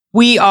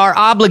We are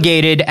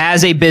obligated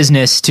as a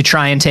business to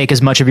try and take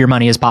as much of your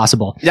money as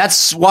possible.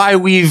 That's why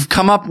we've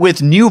come up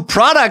with new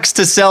products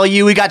to sell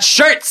you. We got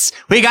shirts,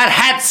 we got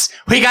hats,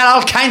 we got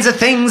all kinds of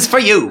things for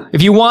you.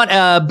 If you want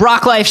a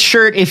Brock Life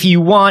shirt, if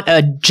you want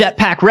a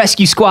Jetpack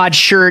Rescue Squad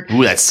shirt.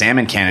 Ooh, that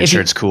salmon cannon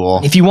shirt's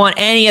cool. If you want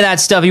any of that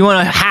stuff, you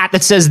want a hat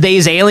that says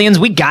 "They's Aliens,"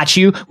 we got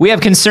you. We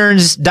have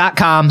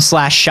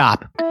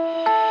concerns.com/shop.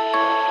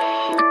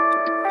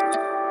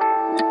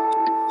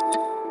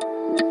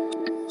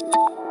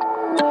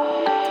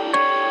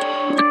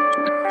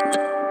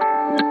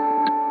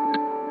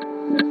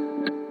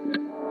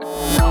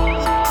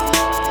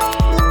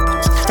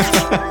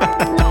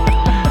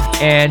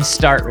 And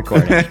start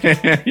recording.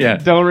 Yeah.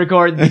 Don't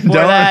record before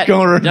that.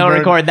 Don't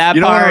record that part.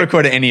 You don't want to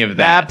record any of that.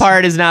 That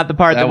part is not the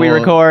part that we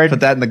record.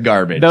 Put that in the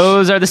garbage.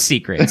 Those are the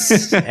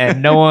secrets.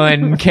 And no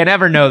one can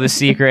ever know the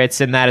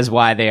secrets, and that is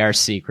why they are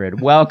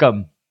secret.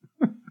 Welcome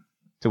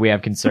to We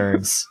Have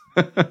Concerns.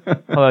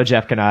 Hello,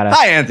 Jeff Canada.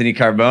 Hi, Anthony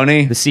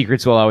Carboni. The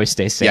secrets will always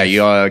stay safe. Yeah,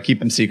 you keep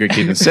them secret,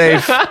 keep them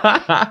safe.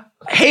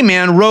 Hey,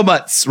 man,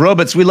 robots.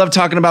 We love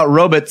talking about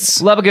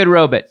robots. Love a good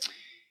robot.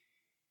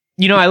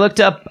 You know, I looked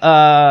up,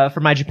 for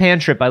my Japan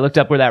trip, I looked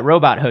up where that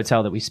robot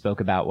hotel that we spoke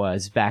about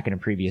was back in a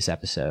previous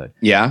episode.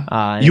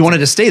 Yeah? You wanted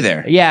to stay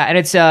there? Yeah, and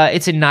it's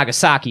in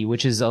Nagasaki,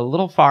 which is a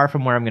little far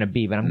from where I'm going to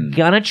be, but I'm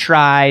going to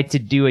try to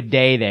do a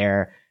day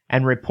there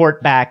and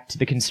report back to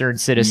the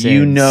concerned citizens.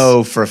 You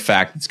know for a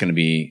fact it's going to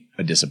be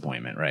a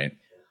disappointment, right?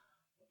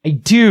 I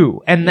do,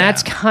 and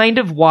that's kind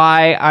of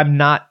why I'm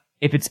not,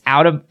 if it's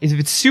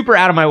super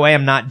out of my way,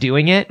 I'm not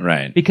doing it.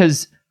 Right.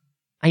 Because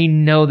I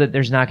know that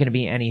there's not going to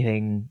be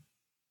anything.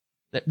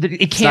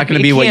 It's not going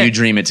to be what you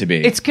dream it to be.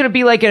 It's going to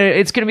be like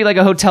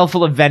a hotel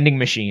full of vending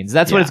machines.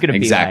 That's what it's going to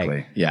be like.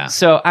 Exactly. Yeah.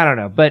 So I don't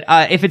know, but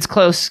if it's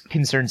close,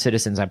 concerned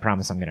citizens, I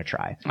promise I'm going to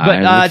try.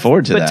 But I look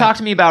forward to that. But talk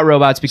to me about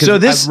robots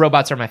because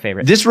robots are my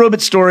favorite. This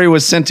robot story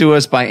was sent to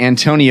us by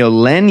Antonio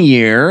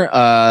Lenier.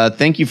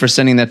 Thank you for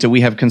sending that to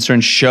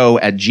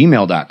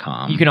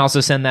wehaveconcernshow@gmail.com. You can also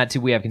send that to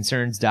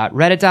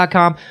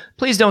wehaveconcerns.reddit.com.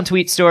 Please don't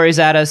tweet stories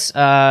at us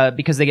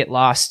because they get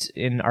lost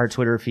in our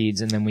Twitter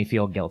feeds and then we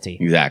feel guilty.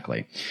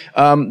 Exactly.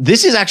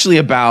 This is actually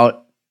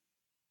about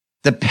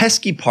the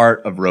pesky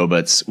part of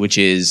robots, which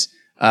is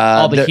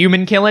all the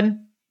human killing.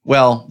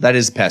 Well, that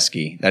is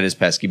pesky. But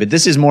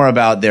this is more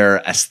about their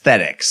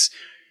aesthetics.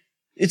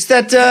 It's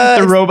that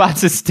the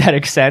robot's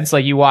aesthetic sense.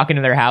 Like you walk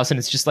into their house and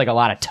it's just like a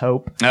lot of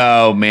taupe.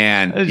 Oh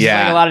man, it's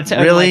like a lot of taupe.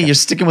 Really, like, you're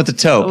sticking with the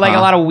taupe? Like a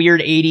lot of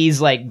weird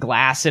 '80s like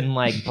glass and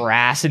like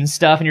brass and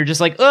stuff, and you're just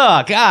like,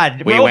 oh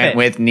god. We went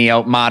with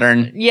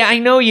neo-modern. Yeah, I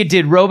know you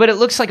did, Robot. It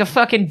looks like a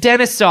fucking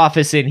dentist's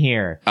office in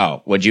here.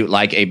 Oh, would you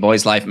like a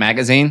Boy's Life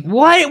magazine?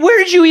 What? Where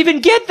did you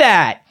even get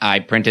that? I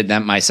printed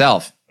them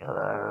myself.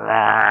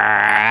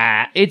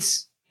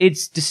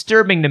 It's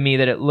disturbing to me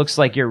that it looks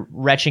like you're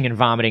retching and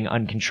vomiting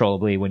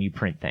uncontrollably when you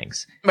print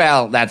things.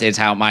 Well, that is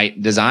how my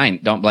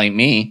design. Don't blame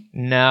me.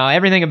 No,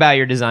 everything about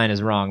your design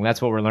is wrong.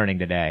 That's what we're learning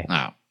today.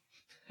 Oh.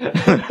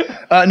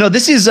 No,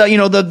 this is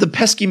the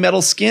pesky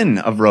metal skin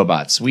of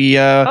robots. Oh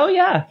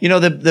yeah.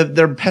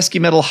 Their pesky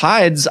metal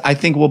hides, I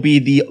think, will be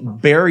the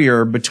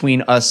barrier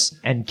between us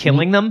and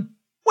killing them.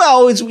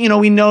 Well, it's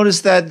we notice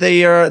that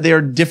they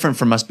are different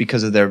from us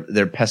because of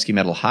their pesky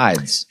metal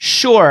hides.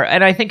 Sure,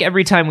 and I think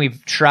every time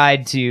we've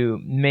tried to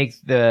make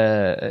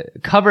the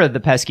cover of the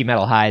pesky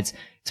metal hides,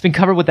 it's been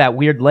covered with that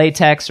weird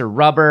latex or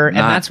rubber, and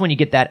that's when you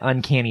get that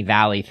uncanny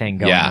valley thing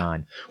going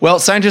on. Well,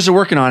 scientists are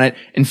working on it.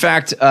 In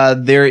fact,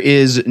 there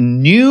is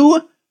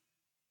new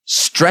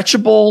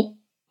stretchable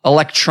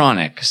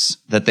electronics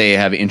that they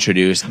have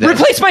introduced.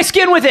 Replace my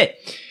skin with it!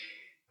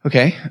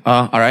 Okay.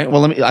 All right.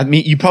 Well,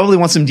 you probably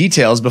want some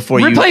details before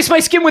you replace my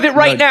skin with it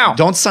right now.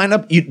 Don't sign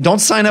up.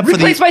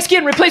 Replace my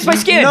skin. Replace my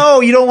skin. No,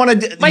 you don't want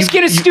to. My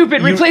skin is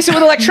stupid. Replace it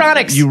with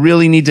electronics. You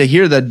really need to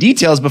hear the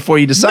details before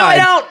you decide. No, I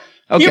don't.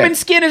 Okay. Human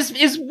skin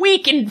is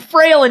weak and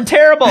frail and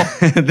terrible.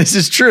 This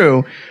is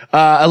true.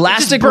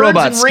 Elastic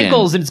robot and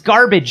wrinkles and it's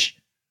garbage.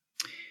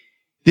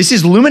 This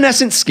is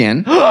luminescent skin.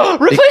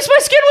 Replace my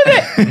skin with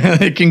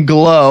it. It can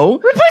glow.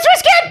 Replace my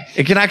skin.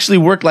 It can actually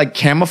work like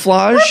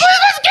camouflage. Replace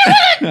my skin with it.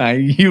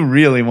 You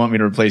really want me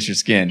to replace your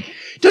skin?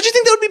 Don't you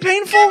think that would be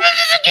painful?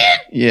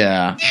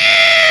 Yeah.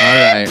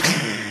 All right.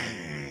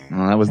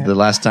 Well, that was the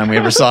last time we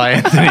ever saw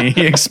Anthony.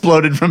 He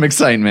exploded from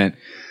excitement.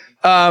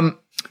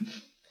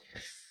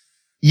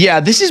 Yeah,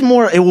 this is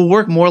more. It will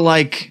work more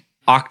like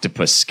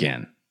octopus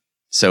skin.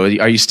 So,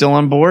 are you still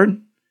on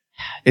board?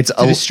 To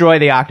destroy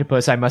the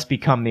octopus, I must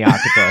become the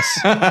octopus.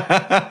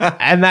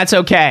 And that's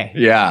okay.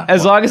 Yeah.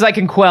 As long as I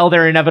can quell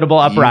their inevitable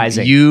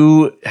uprising.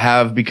 You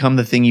have become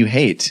the thing you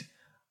hate.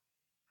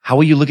 How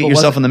will you look at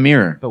yourself in the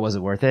mirror? But was it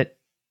worth it?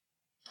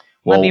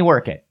 Well, let me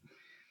work it.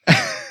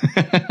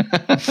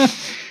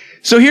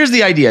 So here's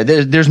the idea.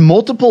 There's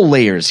multiple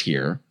layers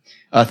here.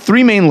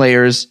 3 main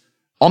layers,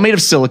 all made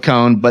of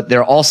silicone, but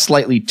they're all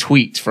slightly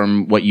tweaked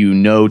from what you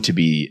know to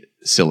be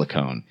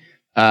silicone.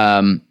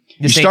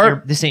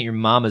 This ain't your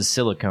mama's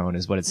silicone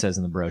is what it says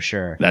in the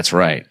brochure. That's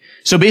right.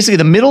 So basically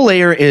the middle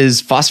layer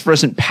is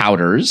phosphorescent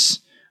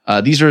powders.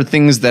 These are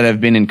things that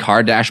have been in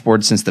car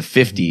dashboards since the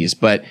 50s,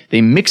 but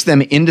they mix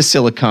them into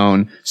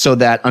silicone so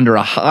that under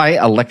a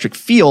high electric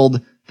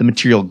field, the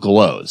material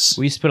glows.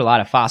 We used to put a lot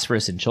of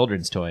phosphorus in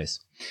children's toys.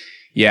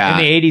 Yeah.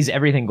 In the 80s,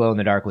 everything glow in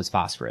the dark was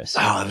phosphorus.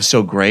 Oh, that was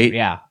so great.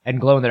 Yeah. And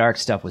glow in the dark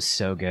stuff was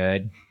so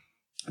good.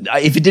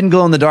 If it didn't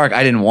glow in the dark,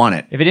 I didn't want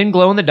it. If it didn't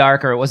glow in the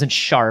dark or it wasn't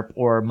sharp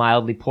or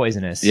mildly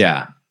poisonous,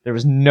 Yeah. there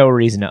was no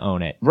reason to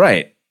own it.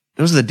 Right.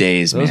 Those are the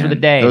days, man. Those were the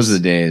days. Those are the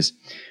days.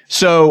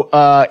 So,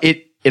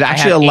 it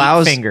actually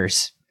allows 8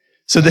 fingers.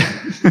 So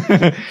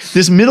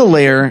this middle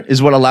layer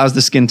is what allows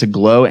the skin to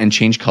glow and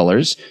change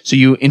colors. So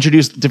you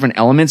introduce different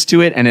elements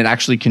to it and it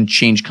actually can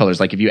change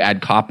colors. Like if you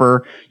add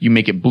copper, you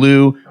make it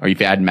blue, or if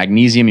you add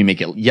magnesium, you make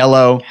it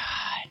yellow.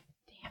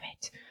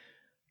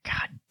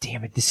 God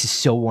damn it. This is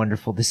so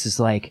wonderful. This is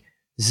like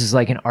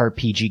an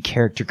RPG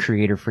character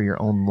creator for your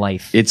own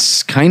life.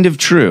 It's kind of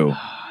true.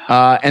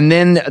 And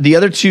then the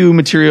other two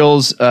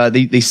materials,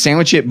 they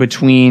sandwich it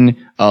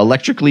between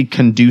electrically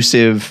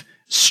conducive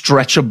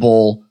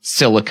stretchable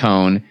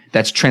silicone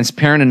that's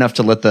transparent enough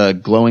to let the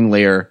glowing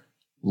layer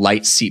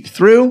light seep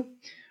through.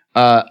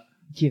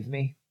 Give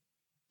me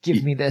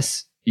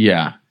this.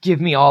 Yeah.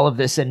 Give me all of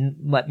this and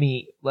let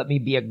me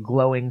be a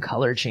glowing,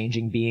 color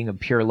changing being of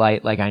pure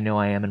light like I know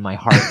I am in my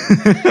heart.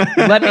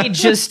 let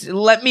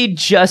me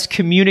just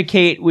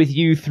communicate with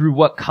you through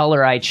what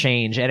color I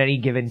change at any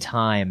given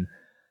time.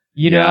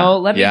 You know,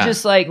 let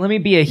me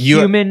be a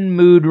human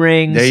mood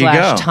ring /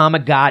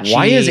 Tamagotchi.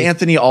 Why is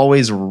Anthony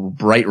always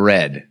bright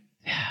red?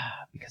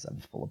 Because I'm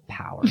full of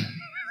power.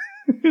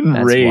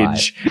 And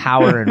rage. Why.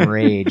 Power and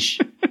rage.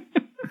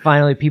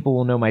 Finally, people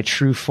will know my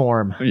true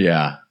form.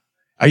 Yeah.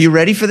 Are you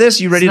ready for this?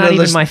 You ready it's to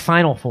not even my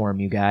final form,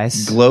 you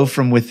guys. Glow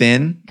from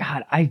within?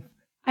 God, I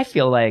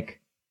feel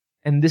like,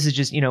 and this is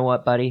just, you know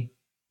what, buddy?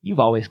 You've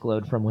always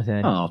glowed from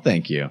within. Oh,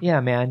 thank you.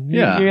 Yeah, man. You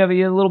Yeah. have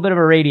a little bit of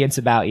a radiance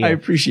about you. I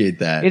appreciate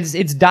that.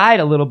 It's died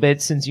a little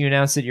bit since you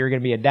announced that you're going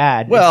to be a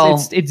dad.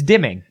 Well, it's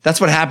dimming. That's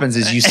what happens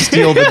is you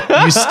steal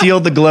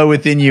the glow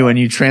within you and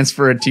you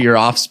transfer it to your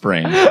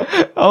offspring.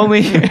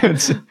 only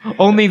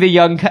the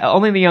young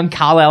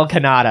Kal-El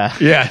Kanata.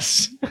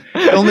 Yes.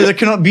 Only there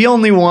can be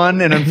only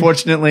one, and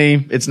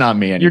unfortunately, it's not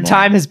me anymore. Your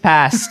time has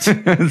passed.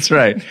 That's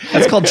right.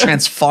 That's called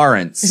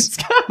transference.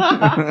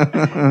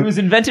 It was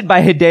invented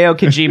by Hideo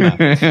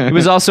Kojima. It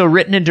was also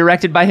written and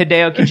directed by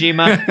Hideo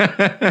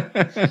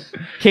Kojima.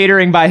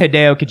 Catering by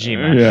Hideo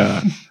Kojima.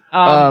 Yeah.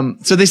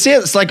 So they say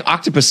it's like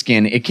octopus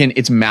skin.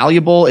 It's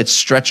malleable. It's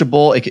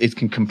stretchable. It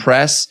can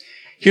compress.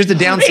 Here's the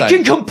downside. It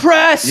can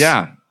compress.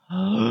 Yeah.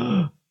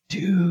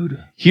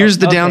 Dude. Here's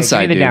the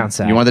downside. Give me the dude.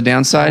 downside. You want the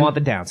downside? I want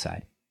the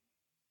downside.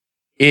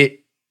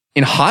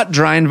 In hot,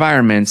 dry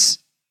environments,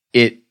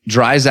 it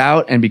dries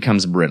out and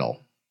becomes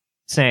brittle.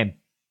 Same.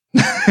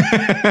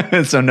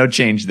 So no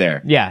change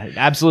there. Yeah,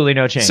 absolutely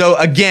no change. So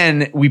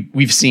again,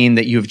 we've seen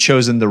that you have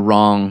chosen the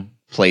wrong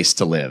place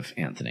to live,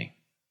 Anthony.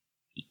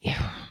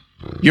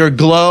 Your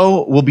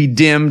glow will be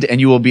dimmed and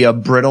you will be a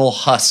brittle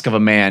husk of a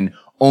man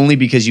only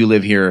because you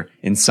live here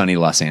in sunny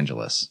Los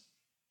Angeles.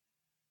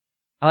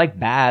 I like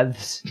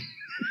baths.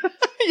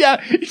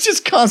 Yeah, you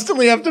just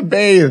constantly have to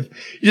bathe.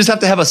 You just have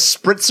to have a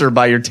spritzer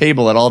by your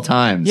table at all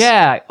times.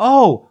 Yeah.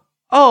 Oh.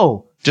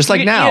 Just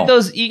like now.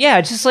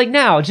 Just like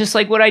now. Just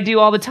like what I do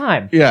all the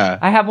time. Yeah.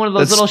 I have one of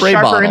those That little spray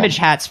sharper bottle. image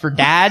hats for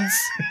dads,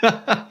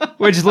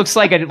 which looks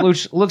like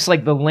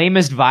the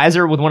lamest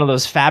visor with one of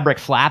those fabric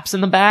flaps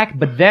in the back.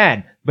 But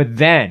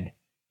then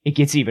it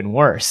gets even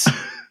worse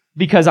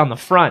because on the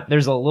front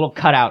there's a little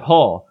cutout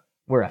hole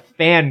where a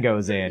fan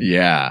goes in.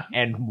 Yeah.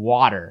 And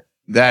water.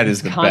 That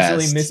is the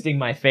constantly best. misting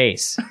my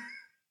face.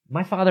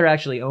 My father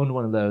actually owned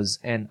one of those,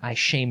 and I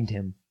shamed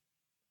him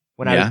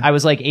when I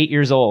was like 8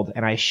 years old,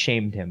 and I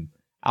shamed him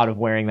out of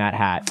wearing that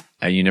hat.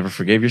 You never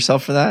forgave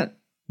yourself for that?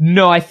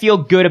 No, I feel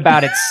good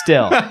about it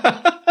still.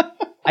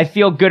 I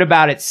feel good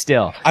about it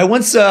still. I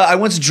once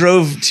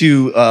drove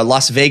to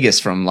Las Vegas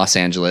from Los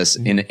Angeles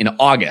in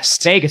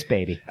August. Vegas,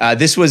 baby.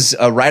 This was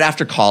right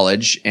after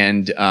college,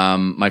 and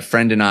my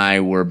friend and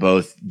I were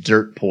both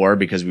dirt poor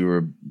because we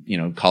were,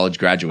 college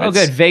graduates. Oh,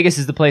 good. Vegas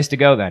is the place to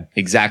go then.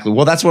 Exactly.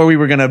 Well, that's where we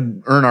were going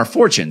to earn our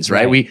fortunes,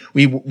 right? We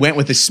went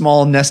with a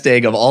small nest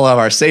egg of all of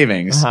our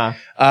savings.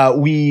 Uh-huh.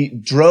 We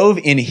drove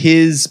in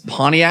his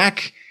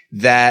Pontiac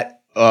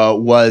that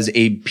was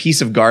a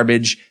piece of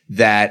garbage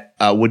that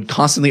would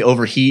constantly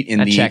overheat in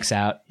that checks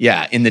out.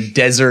 Yeah, in the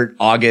desert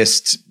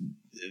August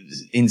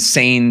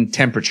insane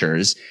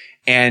temperatures.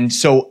 And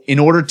so in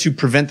order to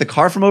prevent the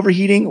car from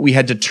overheating, we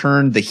had to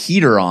turn the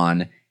heater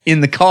on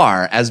in the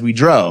car as we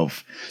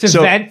drove. To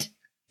vent?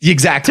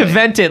 Exactly. To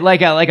vent it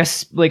like a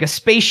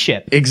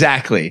spaceship.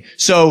 Exactly.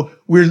 So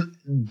we're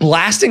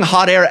blasting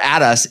hot air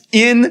at us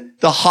in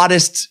the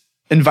hottest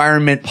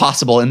environment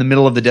possible in the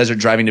middle of the desert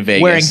driving to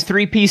Vegas. Wearing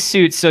 3-piece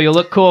suits so you'll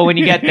look cool when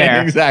you get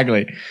there.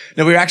 Exactly.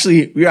 No, we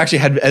actually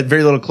had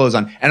very little clothes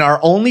on. And our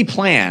only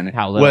plan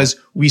was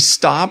we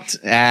stopped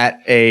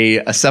at a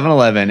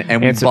 7-Eleven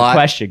and we Answer bought... the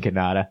question,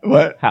 Kanata.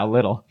 What? How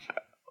little?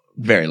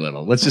 Very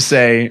little. Let's just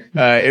say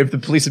if the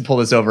police had pulled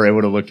us over, it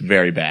would have looked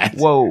very bad.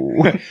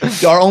 Whoa.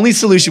 Our only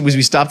solution was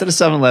we stopped at a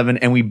 7-Eleven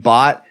and we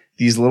bought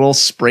these little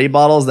spray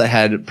bottles that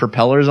had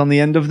propellers on the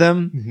end of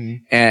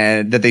them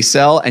and that they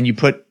sell, and you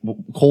put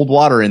cold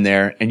water in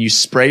there and you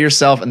spray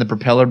yourself and the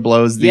propeller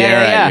blows the air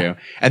at you.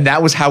 And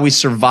that was how we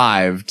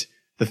survived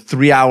the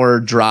 3-hour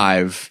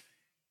drive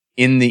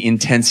in the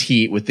intense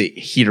heat with the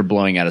heater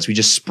blowing at us. We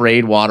just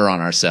sprayed water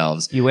on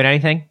ourselves. You win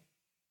anything?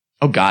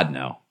 Oh God,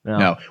 no.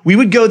 We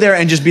would go there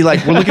and just be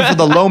like, we're looking for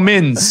the low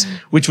mins,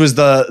 which was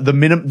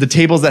the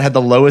tables that had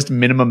the lowest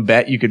minimum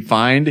bet you could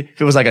find.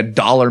 If it was like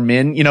 $1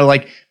 min,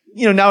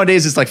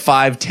 nowadays it's like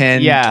 $5,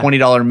 $10,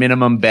 $20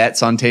 minimum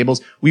bets on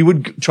tables. We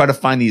would try to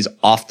find these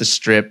off the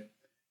strip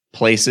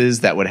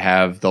places that would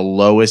have the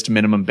lowest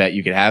minimum bet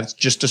you could have,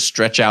 just to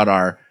stretch out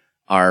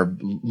our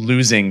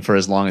losing for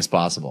as long as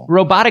possible.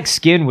 Robotic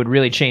skin would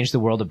really change the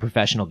world of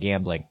professional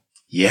gambling.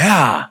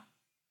 Yeah.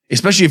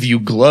 Especially if you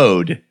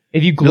glowed.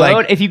 If you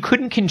glowed, if you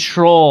couldn't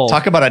control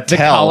talk about a the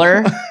tell.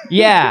 color.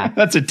 Yeah.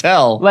 That's a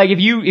tell. Like if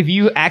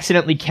you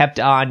accidentally kept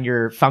on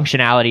your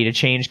functionality to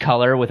change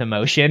color with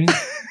emotion,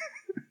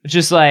 it's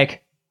just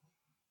like,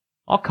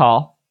 I'll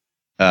call.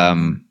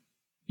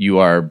 You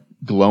are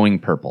glowing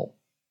purple.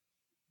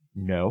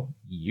 No,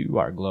 you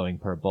are glowing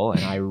purple,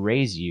 and I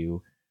raise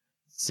you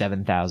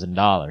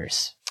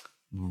 $7,000.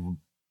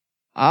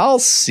 I'll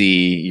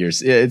see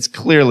it's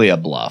clearly a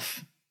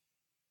bluff.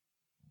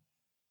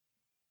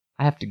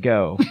 I have to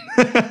go.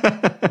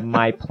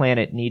 My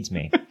planet needs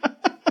me.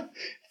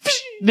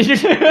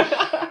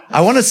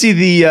 I want to see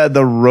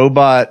the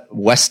robot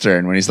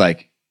Western when he's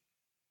like,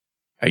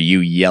 "Are you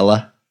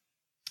yellow?"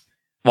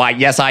 Why,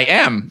 yes, I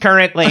am.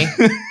 Currently,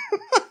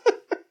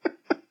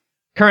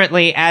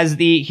 as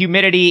the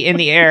humidity in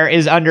the air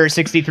is under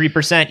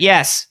 63%,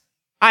 yes,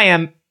 I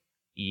am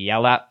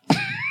yellow.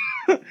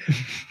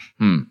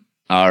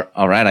 All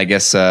right. I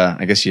guess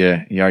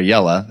you are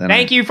yellow.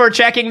 Thank you for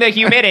checking the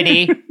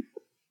humidity.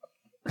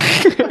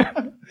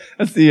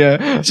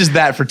 That's just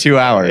that for 2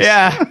 hours.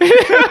 Yeah.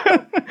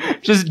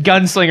 Just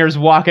gunslingers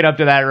walking up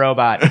to that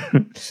robot.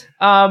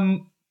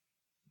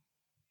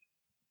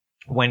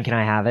 When can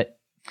I have it?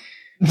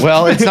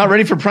 Well, it's not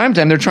ready for prime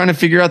time. They're trying to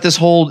figure out this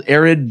whole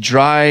arid,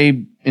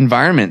 dry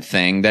environment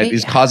thing that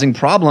is causing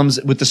problems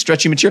with the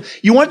stretchy material.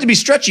 You want it to be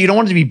stretchy. You don't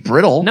want it to be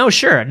brittle. No,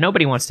 sure.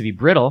 Nobody wants to be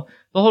brittle.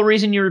 The whole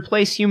reason you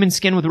replace human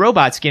skin with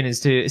robot skin is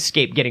to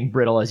escape getting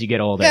brittle as you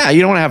get older. Yeah, you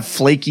don't want to have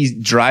flaky,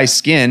 dry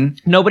skin.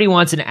 Nobody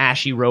wants an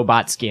ashy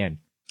robot skin.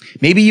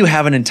 Maybe you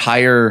have an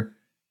entire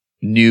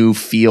new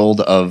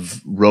field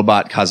of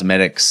robot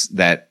cosmetics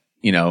that,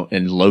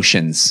 and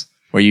lotions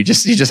where you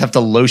just have to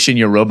lotion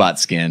your robot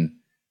skin.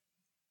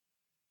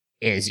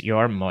 Is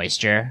your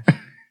moisture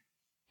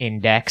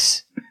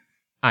index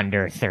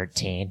under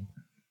 13?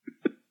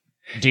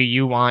 Do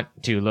you want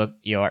to look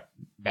your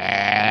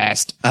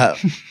best?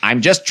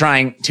 I'm just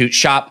trying to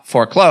shop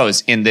for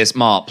clothes in this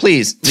mall.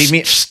 Please leave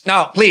me.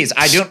 No, please.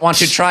 I don't want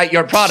to try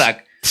your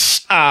product.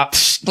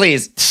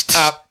 Please.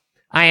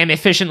 I am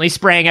efficiently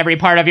spraying every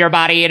part of your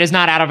body. It is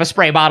not out of a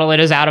spray bottle. It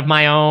is out of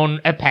my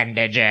own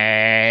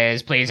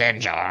appendages. Please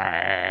enjoy.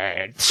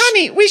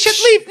 Honey, we should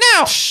leave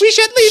now.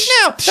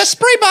 The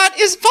spray bot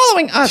is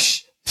following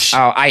us.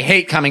 Oh, I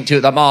hate coming to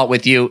the mall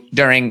with you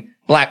during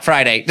Black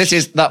Friday. This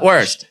is the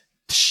worst.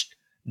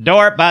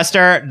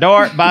 Doorbuster.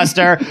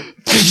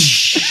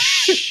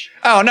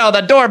 Oh no,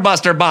 the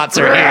doorbuster bots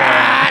are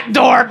here.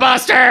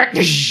 Doorbuster.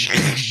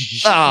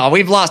 Oh,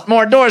 we've lost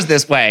more doors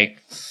this way.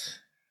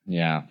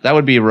 Yeah, that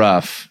would be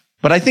rough.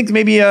 But I think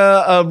maybe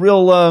a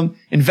real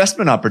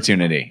investment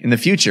opportunity in the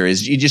future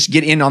is you just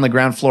get in on the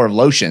ground floor of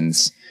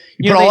lotions.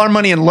 You put all our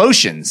money in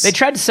lotions. They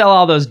tried to sell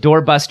all those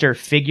doorbuster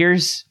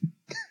figures.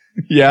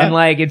 Yeah.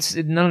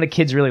 And none of the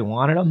kids really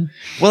wanted them.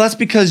 Well, that's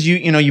because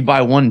you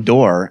buy one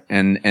door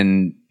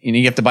and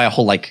you have to buy a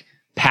whole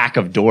pack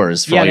of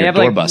doors for all your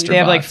doorbuster. They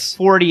have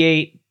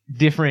 48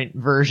 different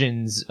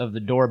versions of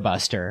the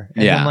doorbuster,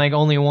 and then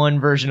only one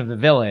version of the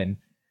villain.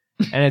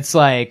 And it's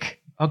like,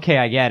 okay,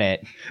 I get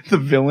it. The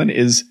villain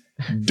is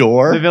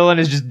Door. The villain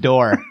is just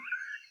Door.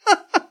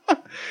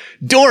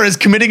 Door is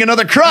committing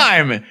another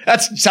crime.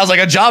 That sounds like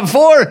a job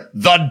for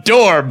the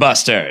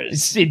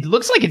Doorbusters. It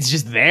looks like it's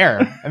just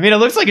there. I mean, it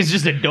looks like it's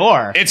just a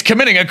door. It's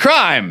committing a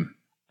crime.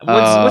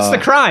 What's the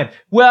crime?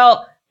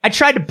 Well, I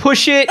tried to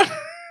push it,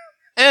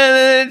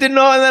 and it didn't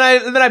know.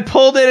 And then I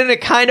pulled it, and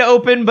it kind of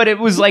opened, but it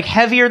was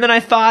heavier than I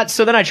thought.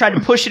 So then I tried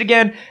to push it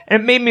again,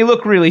 and it made me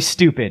look really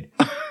stupid.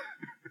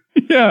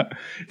 Yeah,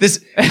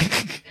 it's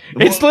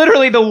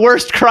literally the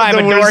worst crime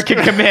a door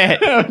can commit.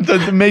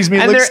 That makes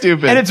me look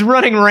stupid, and it's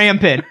running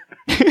rampant.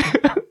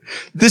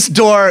 This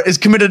door has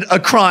committed a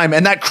crime,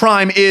 and that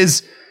crime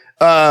is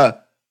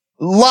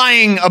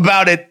lying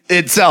about it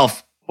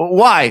itself.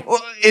 Why?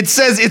 It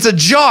says it's a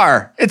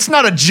jar. It's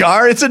not a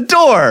jar. It's a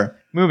door.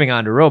 Moving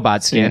on to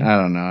robot skin. Yeah,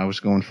 I don't know. I was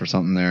going for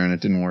something there, and it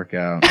didn't work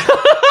out.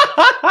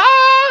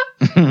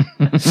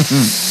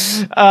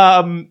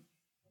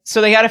 So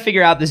they got to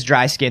figure out this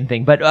dry skin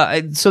thing,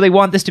 but so they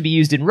want this to be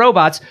used in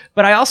robots.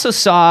 But I also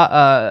saw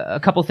a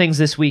couple things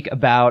this week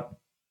about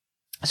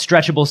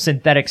stretchable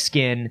synthetic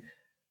skin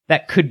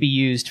that could be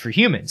used for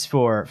humans,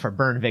 for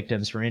burn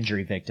victims, for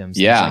injury victims,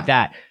 things like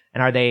that.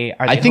 And are they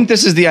I think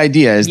this is the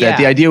idea, is that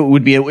the idea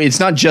would be, it's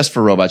not just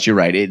for robots. You're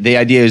right. The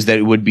idea is that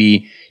it would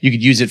be, you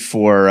could use it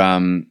for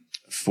arms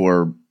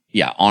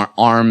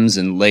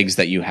and legs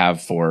that you have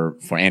for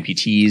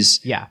amputees.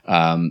 Yeah.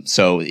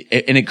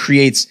 And it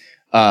creates,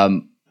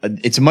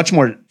 it's much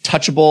more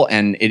touchable,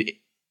 and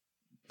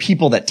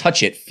people that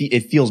touch it,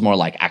 it feels more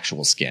like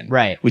actual skin.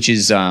 Right. Which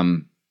is,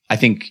 I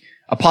think,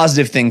 a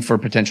positive thing for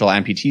potential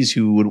amputees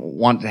who would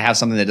want to have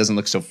something that doesn't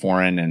look so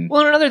foreign and well,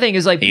 and another thing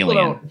is like people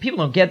alien.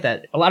 don't get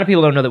that. A lot of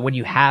people don't know that when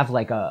you have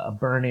like a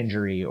burn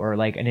injury or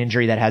like an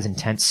injury that has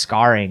intense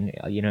scarring,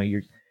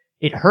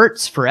 it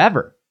hurts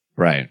forever.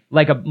 Right.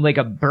 Like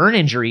a burn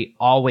injury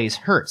always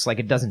hurts. Like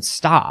it doesn't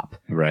stop.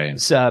 Right.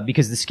 So,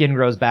 because the skin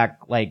grows back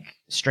like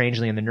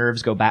strangely and the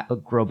nerves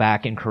grow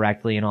back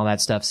incorrectly and all that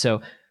stuff.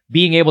 So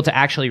being able to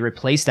actually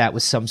replace that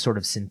with some sort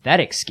of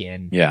synthetic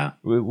skin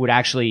would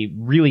actually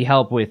really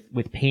help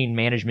with pain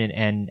management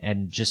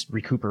and just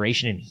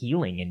recuperation and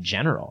healing in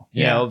general.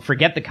 You know,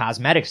 forget the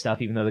cosmetic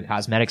stuff, even though the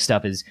cosmetic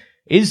stuff is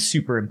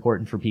super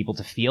important for people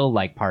to feel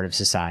like part of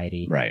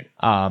society. Right.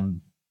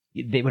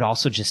 They would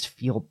also just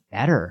feel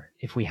better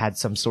if we had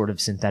some sort of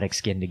synthetic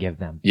skin to give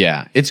them.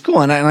 Yeah, it's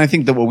cool. And I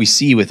think that what we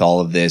see with all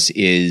of this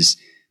is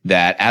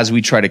that as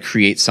we try to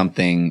create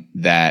something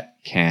that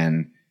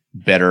can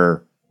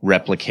better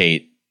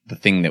replicate the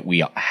thing that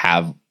we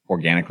have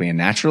organically and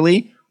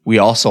naturally, we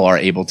also are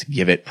able to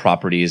give it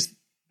properties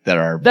that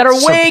are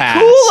way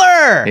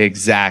cooler.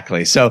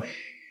 Exactly. So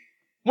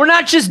we're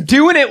not just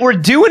doing it, we're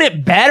doing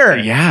it better.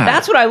 Yeah.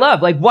 That's what I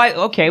love. Like, why?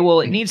 Okay,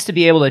 well, it needs to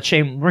be able to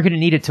change. We're going to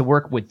need it to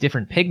work with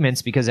different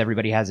pigments because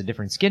everybody has a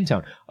different skin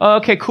tone.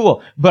 Okay,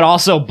 cool. But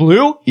also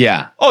blue?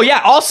 Yeah. Oh,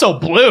 yeah, also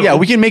blue. Yeah,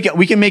 we can make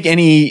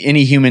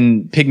any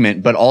human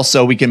pigment, but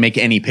also we can make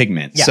any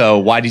pigment. Yeah. So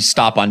why do you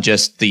stop on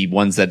just the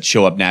ones that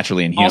show up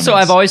naturally in humans? Also,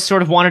 I've always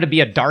sort of wanted to be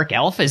a dark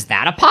elf. Is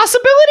that a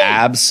possibility?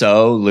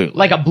 Absolutely.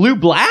 Like a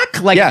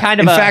blue-black? Like kind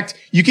of in fact,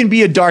 you can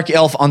be a dark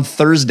elf on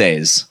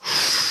Thursdays.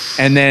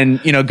 And then,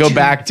 go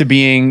back to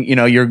being,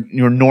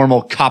 your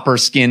normal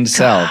copper-skinned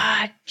self.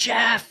 God,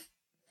 Jeff,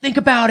 think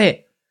about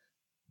it.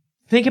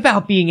 Think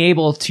about being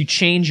able to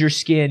change your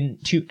skin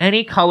to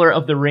any color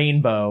of the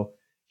rainbow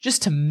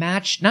just to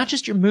match not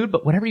just your mood,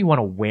 but whatever you want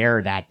to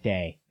wear that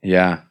day.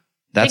 Yeah,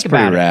 that's Think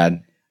pretty about rad.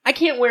 It. I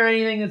can't wear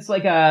anything that's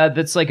like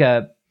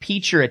a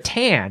peach or a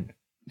tan.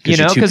 Because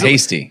you're too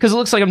pasty. Because it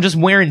looks like I'm just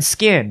wearing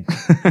skin.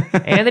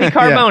 Anthony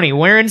Carboni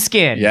wearing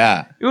skin.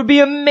 Yeah. It would be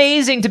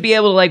amazing to be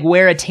able to like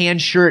wear a tan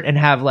shirt and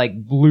have like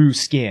blue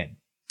skin.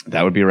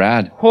 That would be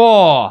rad.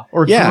 Oh,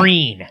 or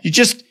green. You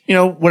just,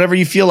 whatever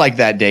you feel like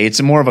that day.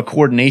 It's more of a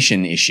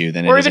coordination issue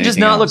than it is or even just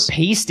not else. Look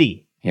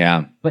pasty.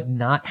 Yeah. But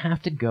not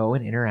have to go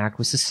and interact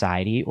with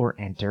society or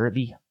enter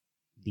the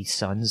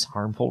sun's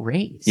harmful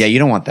rays. Yeah, you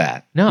don't want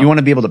that. No. You want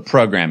to be able to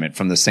program it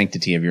from the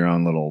sanctity of your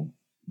own little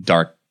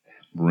dark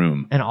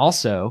room. And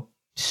also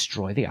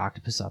destroy the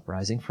octopus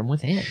uprising from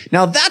within.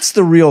 Now that's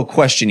the real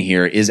question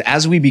here is,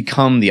 as we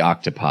become the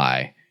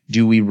octopi,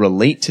 do we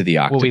relate to the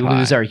octopi? Will we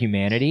lose our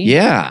humanity?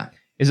 Yeah.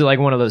 Is it like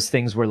one of those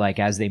things where like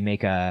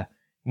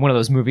one of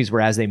those movies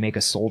where as they make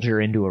a soldier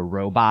into a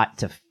robot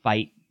to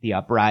fight the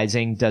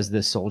uprising, does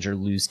the soldier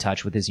lose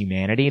touch with his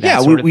humanity?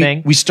 That sort of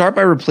thing? We start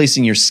by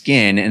replacing your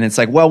skin, and it's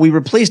like, well, we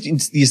replaced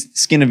the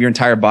skin of your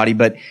entire body,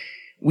 but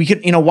we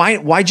could,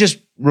 why just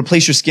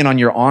replace your skin on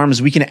your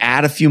arms? We can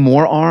add a few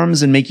more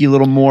arms and make you a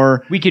little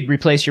more. We could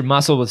replace your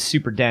muscle with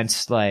super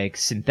dense, like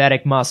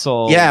synthetic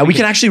muscle. Yeah, we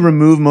can actually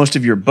remove most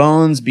of your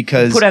bones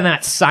because put on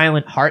that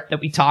silent heart that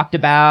we talked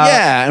about.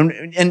 Yeah,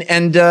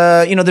 and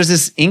there's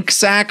this ink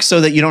sac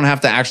so that you don't have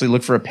to actually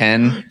look for a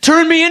pen.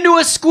 Turn me into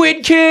a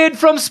squid kid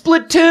from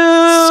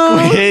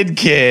Splatoon. Squid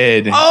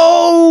kid.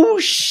 Oh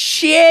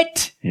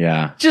shit!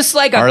 Yeah, just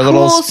like our cool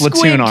little Splatoon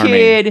squid army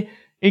kid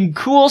in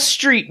cool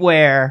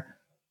streetwear.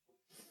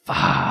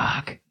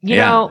 Fuck. You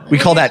know, we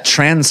call that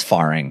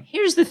transfarring.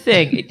 Here's the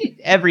thing.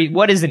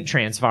 What isn't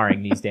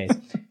transfarring these days?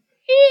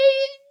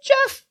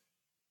 Jeff,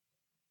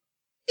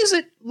 is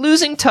it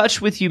losing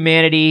touch with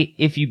humanity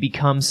if you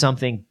become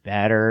something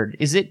better?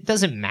 Does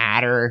it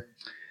matter?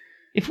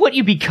 If what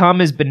you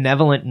become is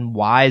benevolent and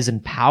wise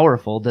and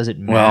powerful, does it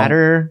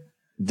matter?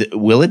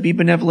 Will it be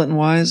benevolent and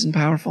wise and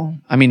powerful?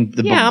 I mean,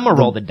 I'm gonna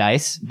roll the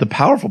dice. The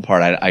powerful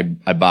part I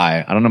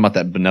buy. I don't know about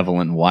that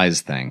benevolent and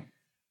wise thing.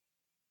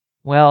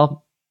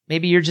 Well,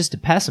 maybe you're just a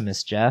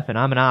pessimist, Jeff, and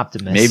I'm an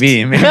optimist.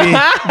 Maybe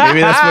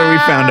that's where we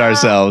found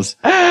ourselves.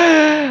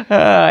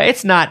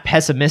 It's not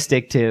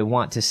pessimistic to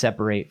want to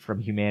separate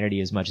from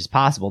humanity as much as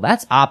possible.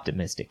 That's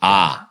optimistic.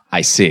 Ah,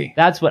 I see.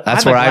 That's where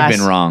I've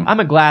been wrong. I'm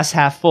a glass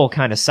half full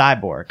kind of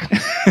cyborg.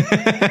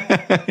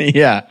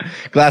 Yeah,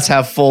 glass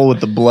half full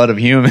with the blood of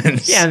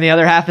humans. Yeah, and the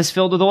other half is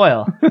filled with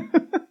oil.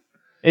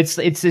 It's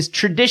this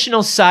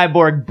traditional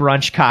cyborg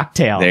brunch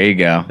cocktail. There you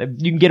go.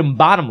 You can get them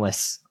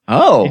bottomless.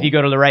 Oh. If you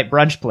go to the right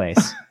brunch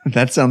place.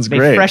 That sounds they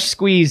great. Fresh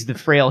squeeze the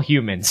frail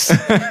humans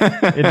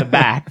in the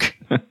back.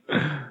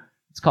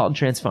 It's called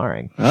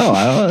transfarring.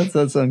 Oh,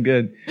 that sounds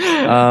good.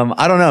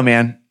 I don't know,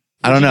 man.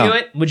 I don't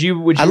know. Would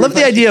you? I love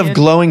the idea of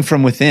glowing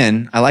from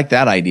within. I like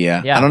that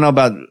idea. Yeah. I don't know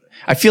about.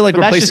 I feel like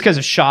that's just because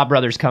of Shaw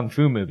Brothers kung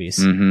fu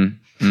movies.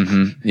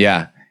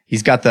 Yeah,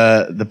 he's got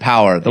the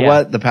power.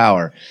 The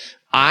power.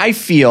 I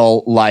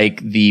feel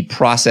like the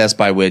process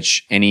by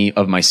which any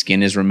of my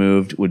skin is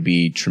removed would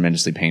be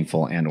tremendously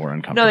painful and or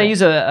uncomfortable. No, they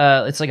use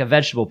it's like a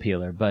vegetable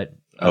peeler, but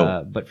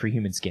for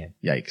human skin.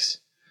 Yikes.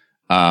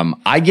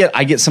 I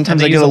get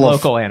sometimes I get a little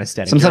local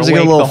anesthetic. Sometimes I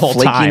get a little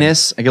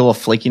flakiness. I get a little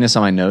flakiness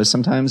on my nose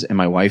sometimes, and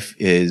my wife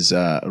is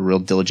real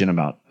diligent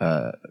about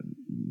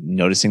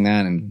noticing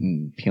that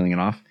and peeling it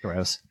off.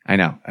 Gross. I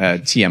know.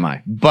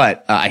 TMI.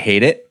 But I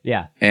hate it.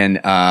 Yeah. And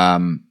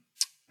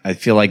I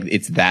feel like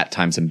it's that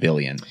times a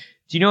billion.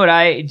 Do you know what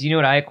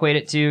I equate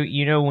it to?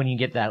 You know when you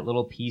get that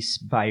little piece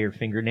by your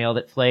fingernail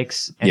that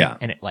flakes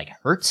and it like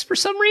hurts for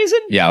some reason?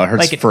 Yeah, it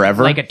hurts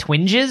forever. Like it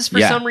twinges for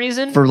some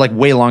reason? For like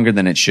way longer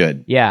than it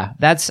should. Yeah,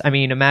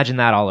 imagine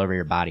that all over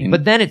your body.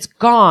 But then it's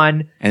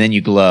gone. And then you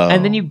glow.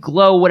 And then you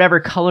glow whatever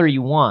color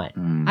you want.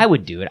 I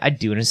would do it. I'd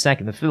do it in a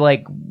second. I feel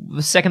like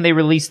the second they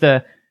release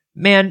not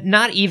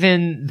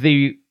even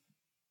the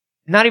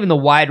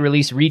wide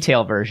release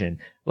retail version.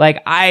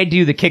 Like I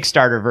do the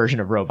Kickstarter version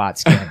of robot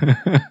skin.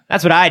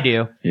 That's what I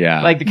do.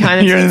 Yeah. Like the kind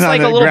of it's like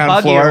a little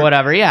buggy floor. Or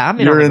whatever. Yeah, I'm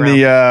in. You're in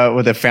the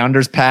with the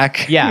founder's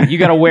pack. Yeah, you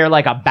got to wear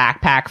like a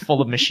backpack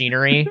full of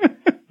machinery,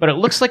 but it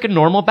looks like a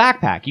normal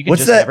backpack. You can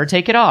never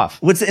take it off.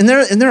 Isn't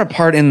there a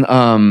part in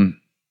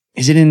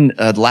is it in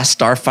The Last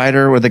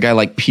Starfighter where the guy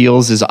like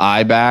peels his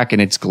eye back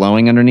and it's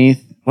glowing underneath?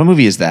 What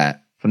movie is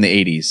that from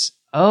the 80s?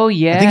 Oh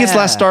yeah, I think it's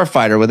Last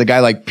Starfighter where the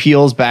guy like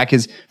peels back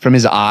from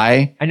his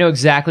eye. I know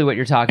exactly what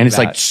you're talking about. And it's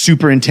like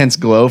super intense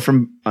glow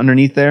from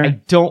underneath there.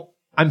 I'm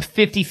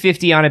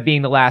 50-50 on it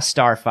being The Last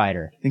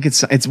Starfighter. I think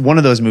it's one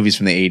of those movies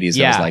from the 80s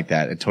that was like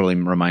that. It totally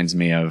reminds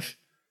me of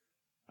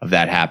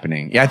that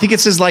happening. Yeah, I think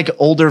it's his like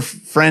older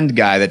friend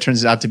guy that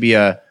turns out to be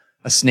a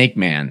snake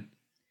man.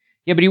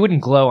 Yeah, but he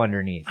wouldn't glow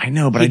underneath. I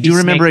know, but I do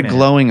remember it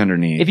glowing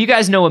underneath. If you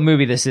guys know what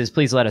movie this is,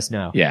 please let us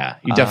know. Yeah,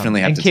 you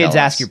definitely have to tell us. And kids,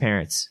 ask your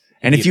parents.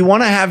 And if you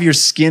want to have your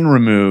skin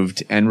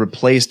removed and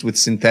replaced with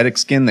synthetic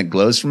skin that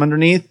glows from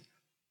underneath,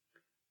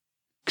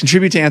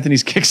 contribute to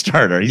Anthony's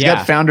Kickstarter. He's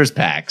got founders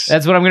packs.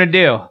 That's what I'm going to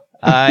do.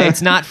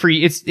 It's not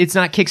free. It's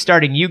not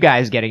kickstarting you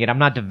guys getting it. I'm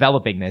not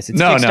developing this.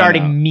 It's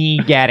kickstarting me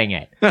getting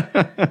it.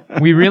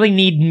 We really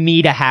need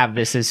me to have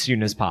this as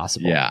soon as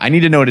possible. Yeah, I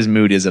need to know what his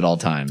mood is at all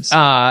times.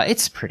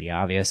 It's pretty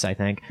obvious, I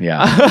think.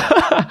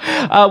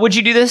 Yeah. Would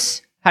you do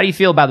this? How do you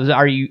feel about this?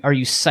 Are you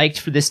psyched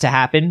for this to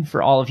happen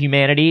for all of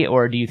humanity,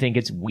 or do you think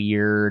it's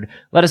weird?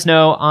 Let us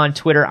know on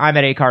Twitter. I'm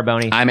at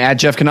 @Carboni. I'm at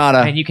Jeff Canada.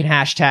 And you can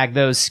hashtag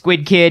those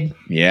Squid Kid.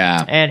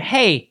 Yeah. And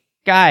hey,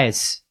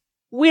 guys,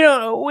 we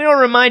don't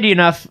remind you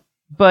enough,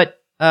 but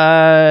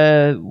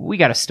we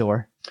got a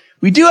store.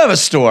 We do have a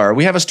store.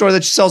 We have a store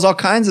that sells all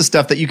kinds of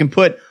stuff that you can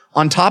put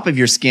on top of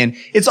your skin.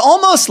 It's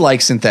almost like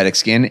synthetic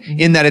skin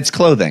in that it's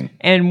clothing.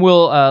 And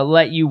we'll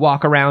let you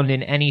walk around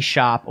in any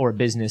shop or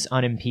business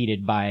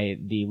unimpeded by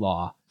the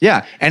law.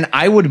 Yeah. And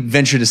I would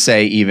venture to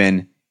say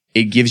even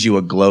it gives you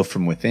a glow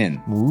from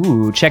within.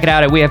 Ooh, check it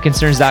out at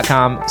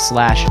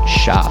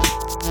wehaveconcerns.com/shop.